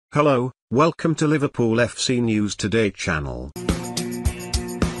Hello, welcome to Liverpoolfc News Today channel.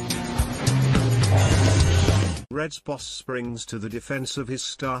 Reds boss springs to the defence of his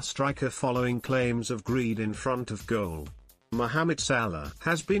star striker following claims of greed in front of goal. Mohamed Salah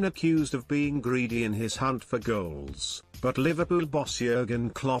has been accused of being greedy in his hunt for goals, but Liverpool boss Jurgen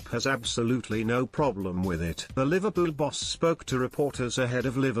Klopp has absolutely no problem with it. The Liverpool boss spoke to reporters ahead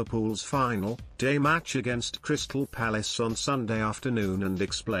of Liverpool's final day match against Crystal Palace on Sunday afternoon and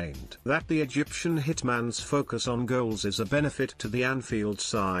explained that the Egyptian hitman's focus on goals is a benefit to the Anfield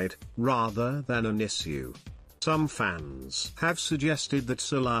side, rather than an issue. Some fans have suggested that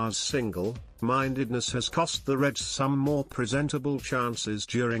Salah's single-mindedness has cost the Reds some more presentable chances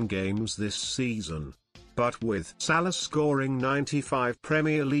during games this season. But with Salah scoring 95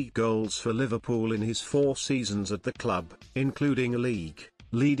 Premier League goals for Liverpool in his 4 seasons at the club, including a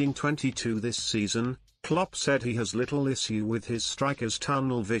leading 22 this season, Klopp said he has little issue with his striker's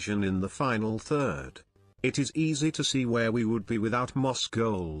tunnel vision in the final third. "It is easy to see where we would be without Mo's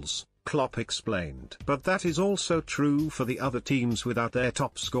goals," Klopp explained. "But that is also true for the other teams without their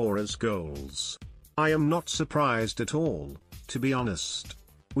top scorers' goals. I am not surprised at all, to be honest.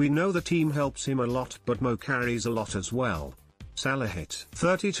 We know the team helps him a lot, but Mo carries a lot as well." Salah hit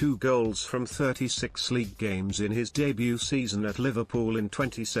 32 goals from 36 league games in his debut season at Liverpool in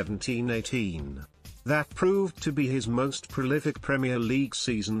 2017-18. That proved to be his most prolific Premier League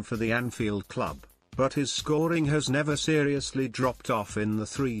season for the Anfield club. But his scoring has never seriously dropped off in the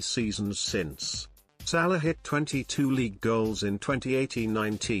 3 seasons since. Salah hit 22 league goals in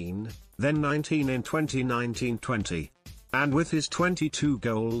 2018-19, then 19 in 2019-20. And with his 22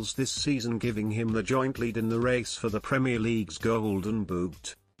 goals this season giving him the joint lead in the race for the Premier League's Golden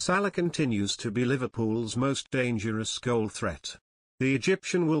Boot, Salah continues to be Liverpool's most dangerous goal threat. The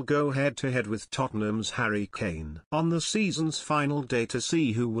Egyptian will go head-to-head with Tottenham's Harry Kane on the season's final day to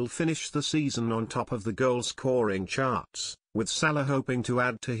see who will finish the season on top of the goal-scoring charts, with Salah hoping to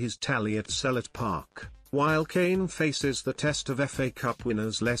add to his tally at Selhurst Park, while Kane faces the test of FA Cup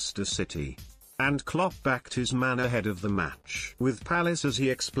winners Leicester City. And Klopp backed his man ahead of the match with Palace as he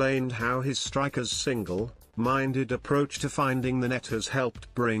explained how his striker's single-minded approach to finding the net has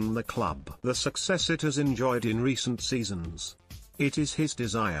helped bring the club the success it has enjoyed in recent seasons. "It is his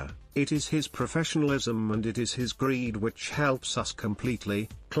desire, it is his professionalism and it is his greed which helps us completely,"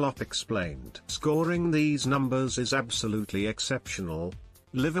 Klopp explained. "Scoring these numbers is absolutely exceptional.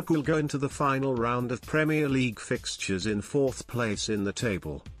 Liverpool go into the final round of Premier League fixtures in 4th place in the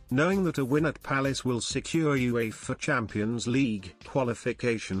table, knowing that a win at Palace will secure UEFA Champions League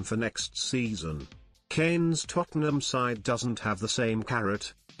qualification for next season. Kane's Tottenham side doesn't have the same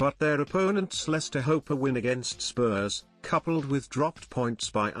carrot, but their opponents Leicester hope a win against Spurs, coupled with dropped points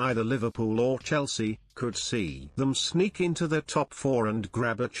by either Liverpool or Chelsea, could see them sneak into the top 4 and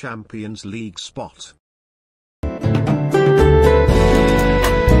grab a Champions League spot."